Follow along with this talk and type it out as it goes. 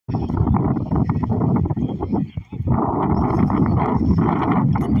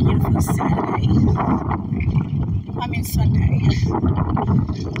beautiful Saturday. I mean Sunday.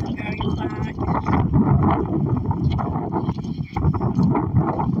 I'm very glad.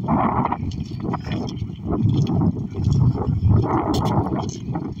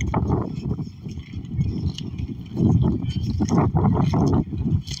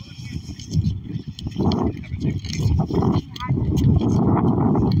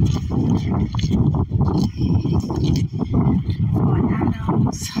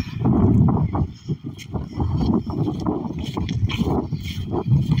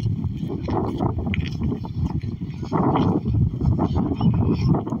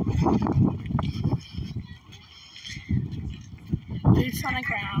 Boots on the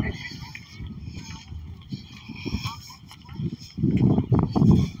ground.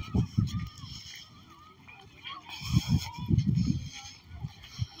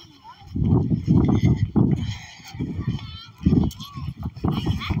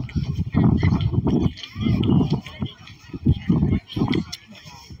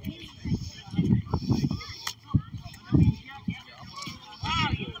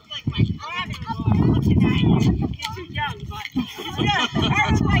 I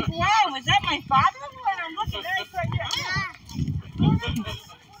was like, wow, was that my father? When I'm looking at it right here.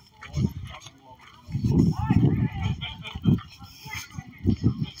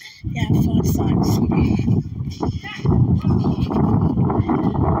 Yeah, 4 sucks.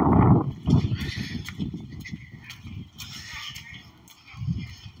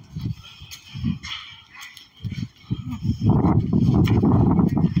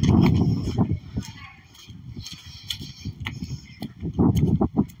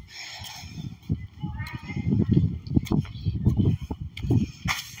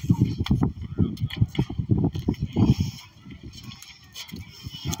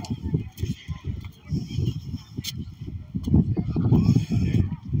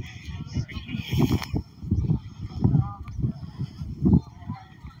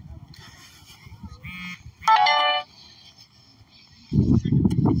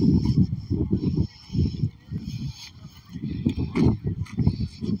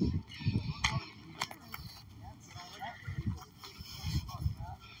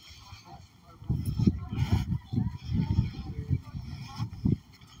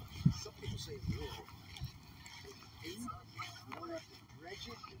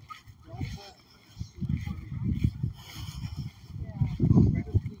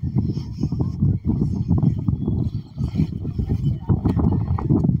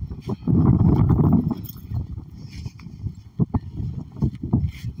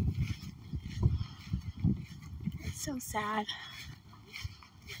 It's so sad.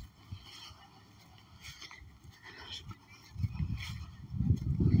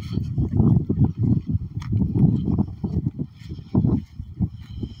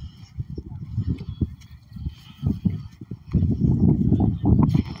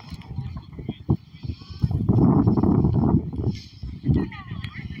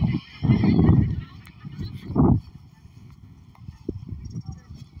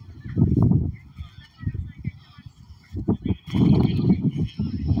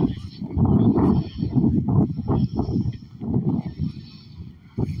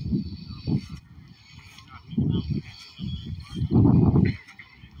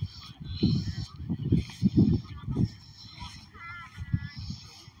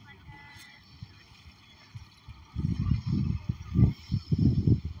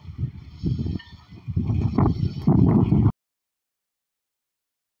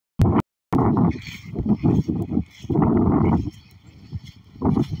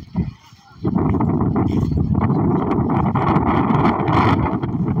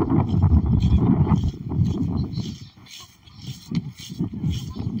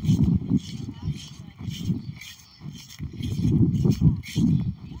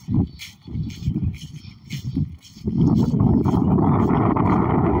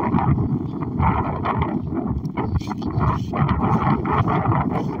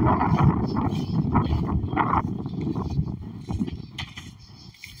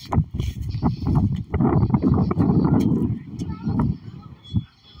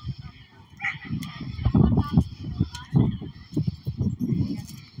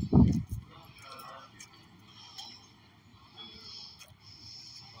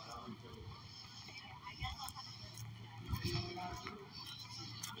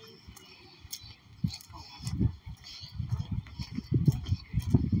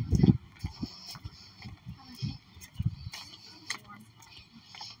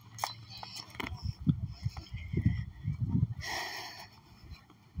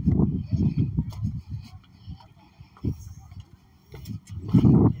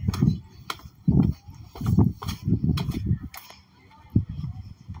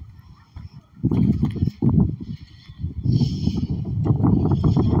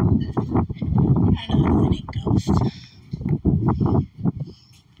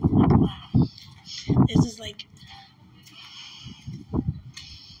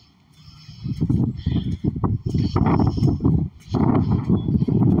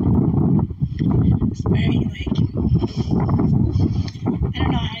 very like, I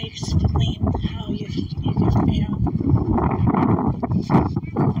don't know how you explain how you can feel.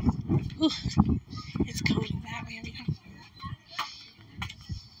 Ooh, it's cold in that area.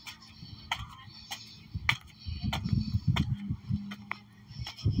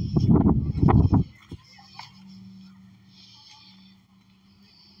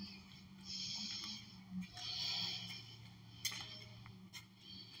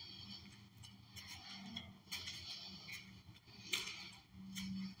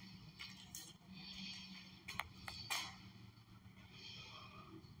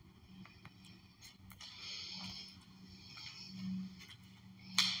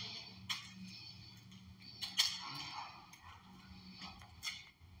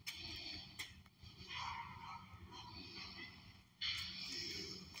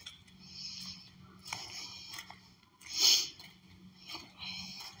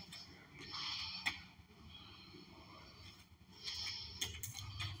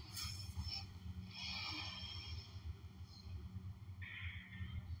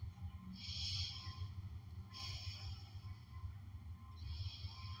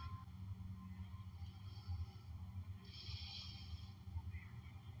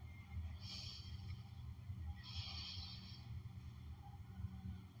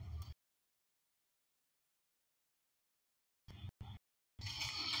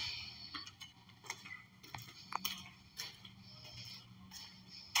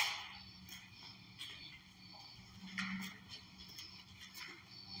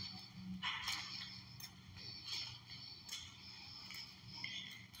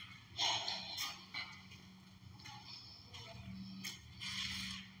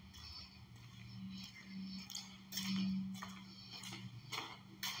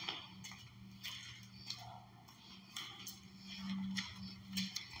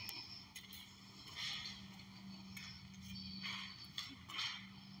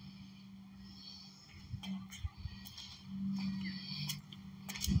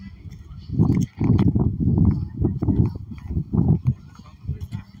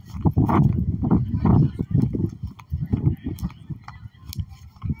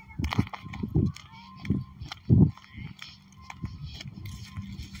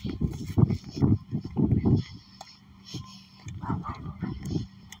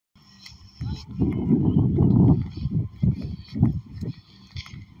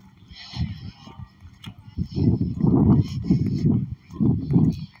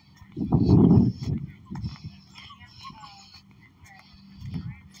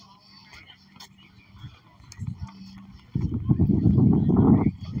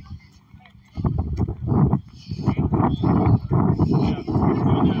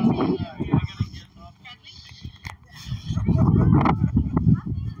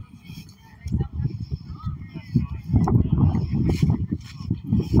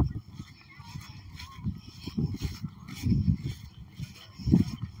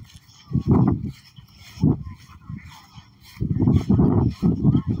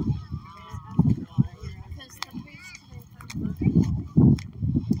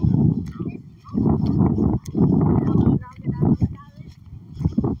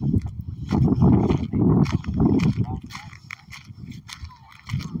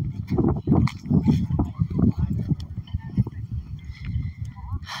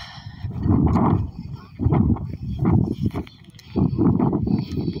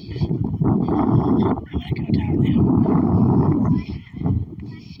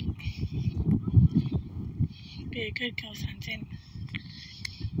 Be a good ghost hunting.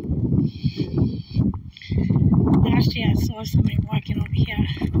 Last year I saw somebody walking over here,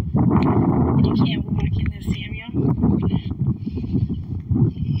 and you can't walk in this area.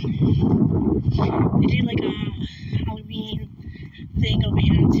 They did like a Halloween thing over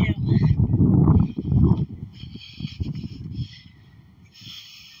here too.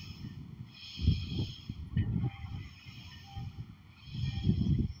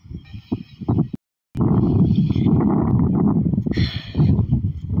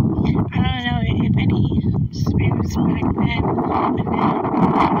 I don't know if any spirits back then, but now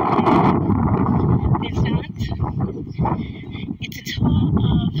there's not. It's a tour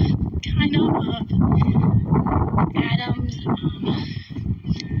of kind of Adam's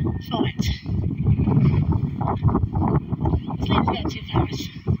thought. Please go too fast.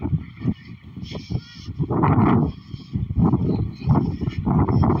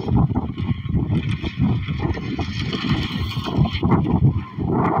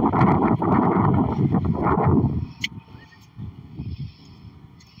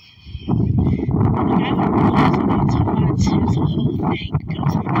 I haven't realized that it's hot. There's a whole thing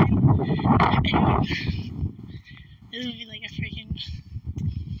goes on. This would be like a freaking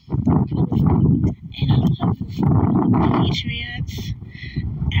and I love the Patriots.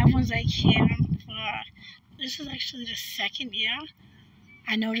 Everyone's like here for this is actually the second year.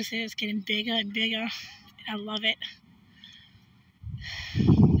 I noticed it's getting bigger and bigger, and I love it.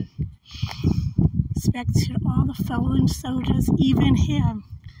 Respect to all the fallen soldiers, even here,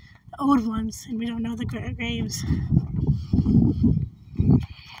 the old ones, and we don't know the graves.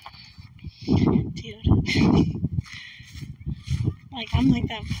 Dude. Like, I'm like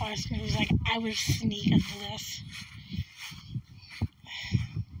that person who's like, I would sneak into this.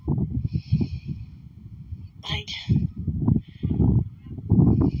 Like,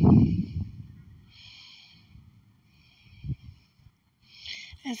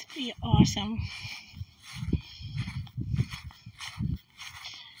 this would be awesome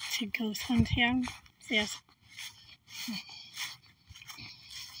to ghost hunt here. Yes.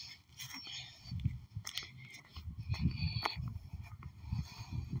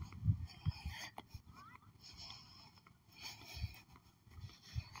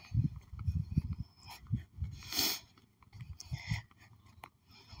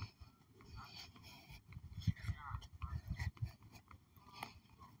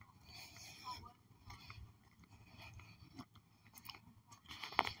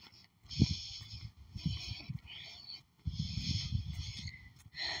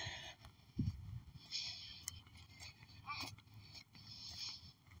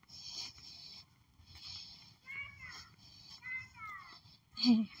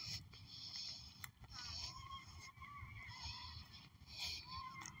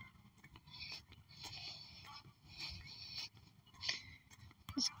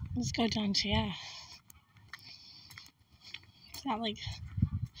 Let's go down to yeah. It's not like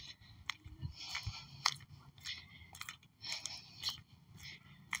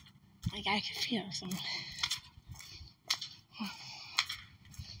I can feel some.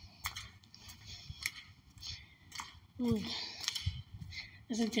 Ooh,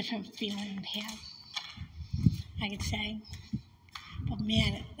 there's a different feeling in here, I could say. But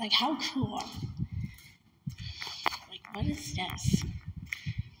man, like how cool. Like what is this?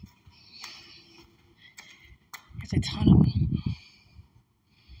 There's a ton of them.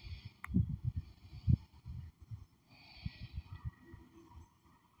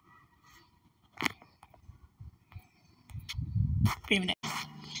 Wait a minute.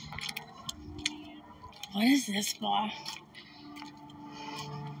 What is this for?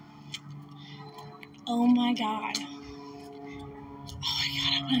 Oh my god. Oh my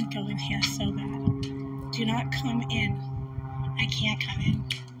god, I want to go in here so bad. Do not come in. I can't come in.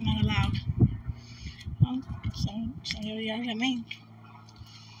 I'm not allowed. Well, so you yelled at me.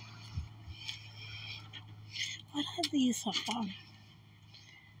 What are these for?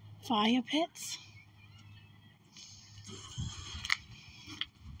 Fire pits?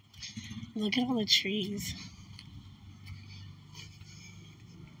 Look at all the trees.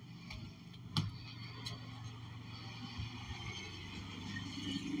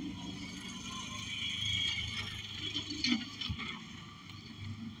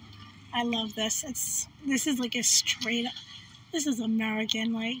 I love this. This is like a straight up, this is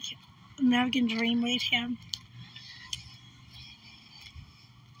American, like American dream right here.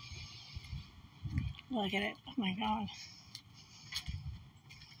 Look at it. Oh my god.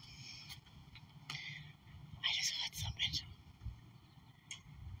 I just want something.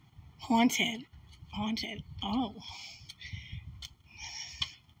 Haunted. Haunted. Oh.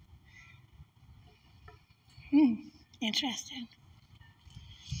 Interesting.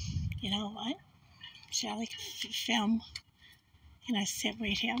 You know what? Should I like film and I sit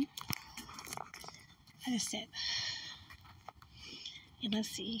right here? I just sit. And let's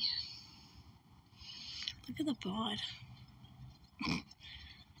see. Look at the board.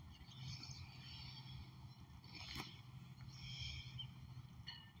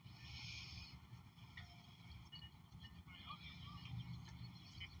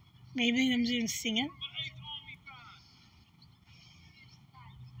 Maybe I'm doing singing.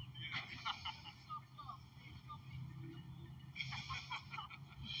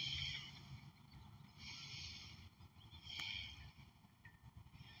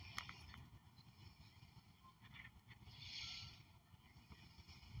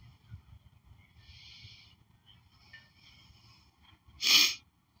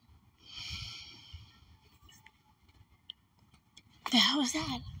 The hell was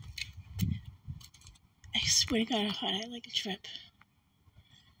that? I swear to God, I thought I had like a trip.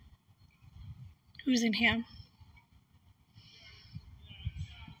 Who's in here?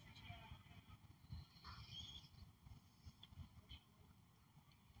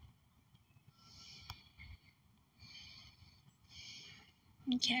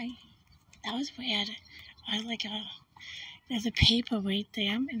 Okay, that was weird. There's a paper right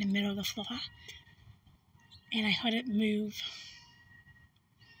there in the middle of the floor, and I heard it move.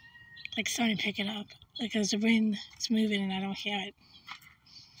 Like someone pick it up. Like there's the wind, it's moving and I don't hear it.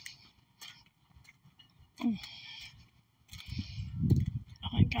 Oh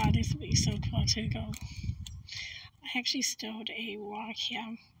my god, this would be so cool to go. I actually stowed a rock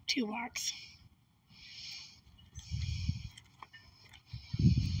here, 2 rocks.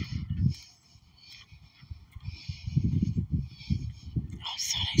 Oh,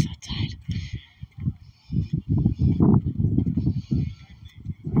 so nice outside.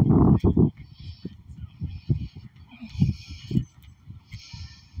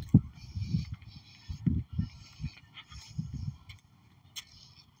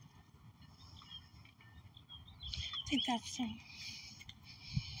 I think that's some.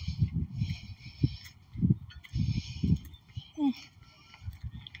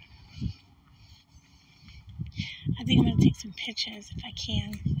 I think I'm gonna take some pictures if I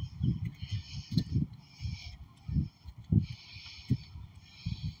can.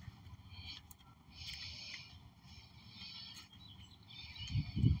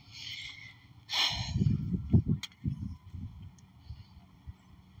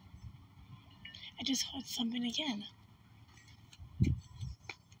 I just heard something again.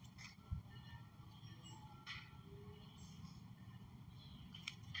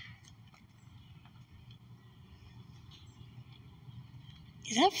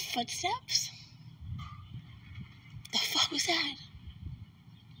 Is that footsteps? The fuck was that?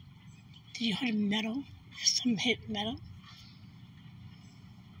 Did you hear metal? Some hit metal?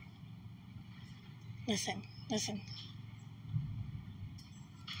 Listen, listen.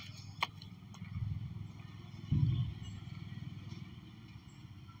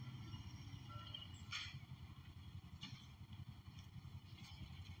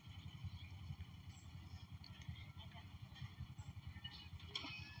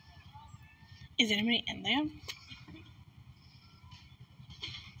 Is anybody in there?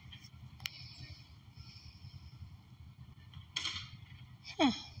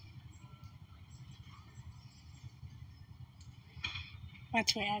 Huh.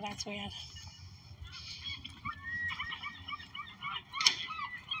 That's weird, that's weird.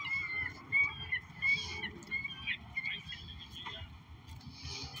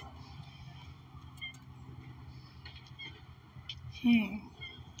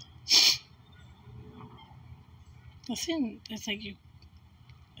 Listen, it's like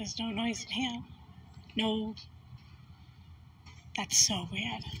there's no noise in here. No. That's so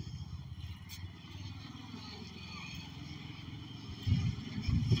weird.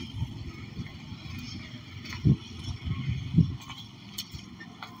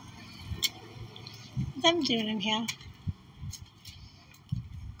 What's I'm doing in here?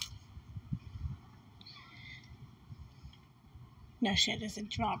 No shit, there's a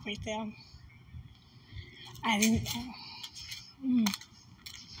drop right there. I didn't.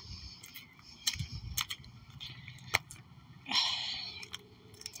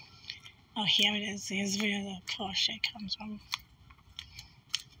 Oh, here it is. Here's where the cool shit comes from.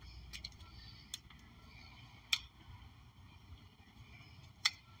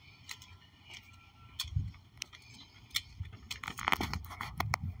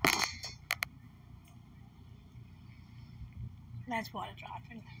 That's water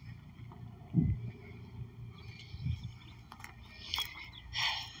dropping.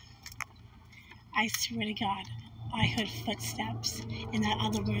 I swear to God, I heard footsteps in that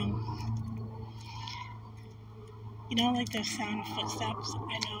other room. You know, like the sound of footsteps?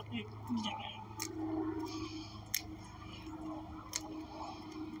 I know.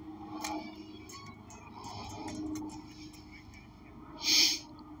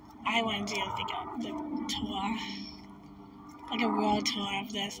 I want to do the tour. Like a world tour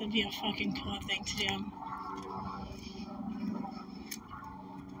of this. It'd be a fucking cool thing to do.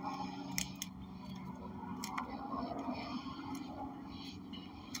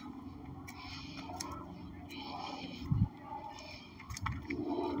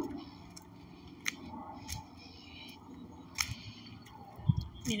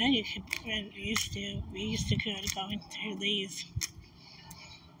 You know, we used to go through these.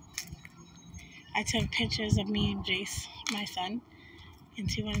 I took pictures of me and Jace, my son,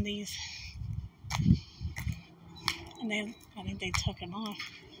 into one of these. And I think they took them off.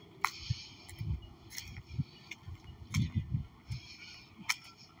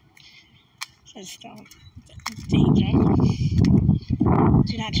 Just danger.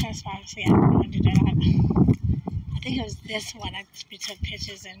 Do not trespass. Yeah, I want to do that. I think it was this one we took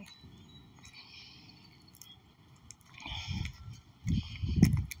pictures in.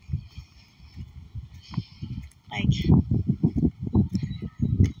 Like,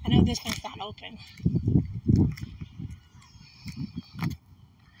 I know this one's not open.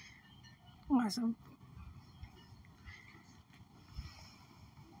 Awesome.